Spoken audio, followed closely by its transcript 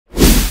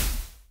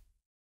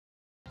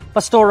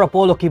Pastor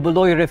Apollo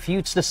Quiboloy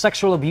refutes the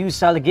sexual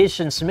abuse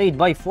allegations made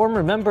by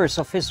former members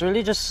of his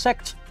religious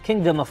sect,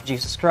 Kingdom of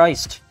Jesus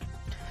Christ.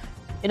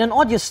 In an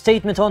audio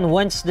statement on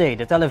Wednesday,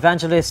 the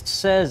televangelist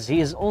says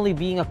he is only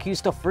being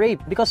accused of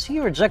rape because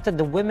he rejected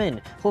the women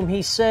whom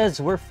he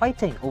says were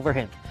fighting over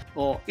him.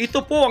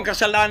 Ito po ang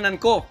kasalanan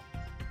ko.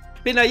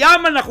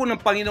 Pinayaman ako ng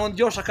Panginoon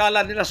Diyos,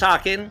 akala nila sa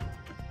akin.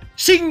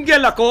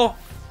 Single ako,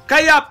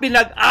 kaya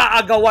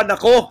pinag-aagawan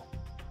ako.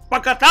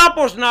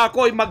 Pagkatapos na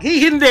ako ay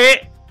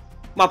maghihindi,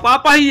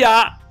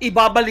 mapapahiya,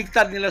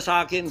 ibabaliktad nila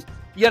sa akin.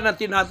 Yan ang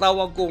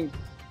tinatawag kong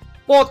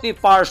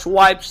Potiphar's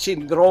wife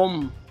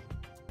syndrome.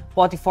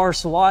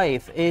 Potiphar's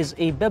wife is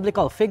a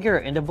biblical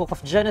figure in the book of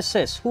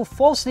Genesis who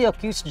falsely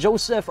accused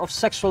Joseph of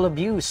sexual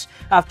abuse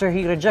after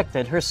he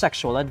rejected her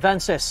sexual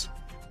advances.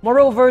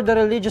 Moreover, the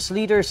religious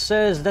leader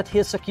says that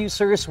his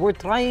accusers were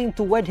trying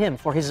to wed him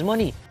for his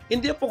money.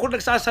 Hindi po ko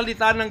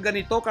nagsasalita ng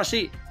ganito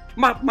kasi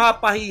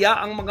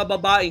mapahiya ang mga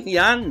babaeng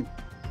yan.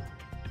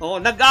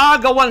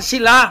 Nag-aagawan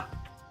sila.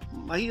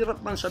 Mahirap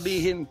man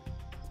sabihin.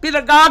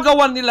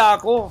 Pinag-aagawan nila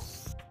ako.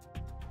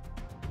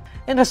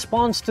 In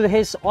response to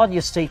his audio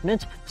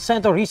statement,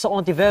 Senator Risa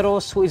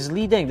Ontiveros, who is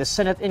leading the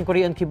Senate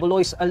inquiry on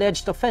Quiboloy's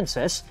alleged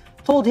offenses,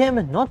 told him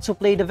not to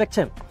play the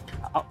victim.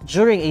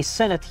 During a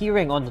Senate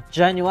hearing on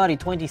January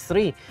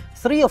 23,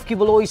 three of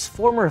Quiboloy's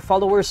former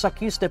followers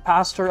accused the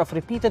pastor of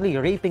repeatedly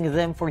raping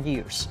them for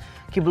years.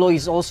 Quiboloy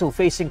is also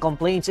facing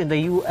complaints in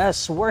the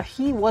U.S. where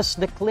he was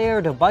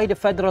declared by the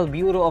Federal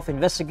Bureau of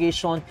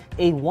Investigation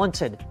a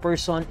wanted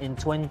person in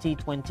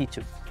 2022.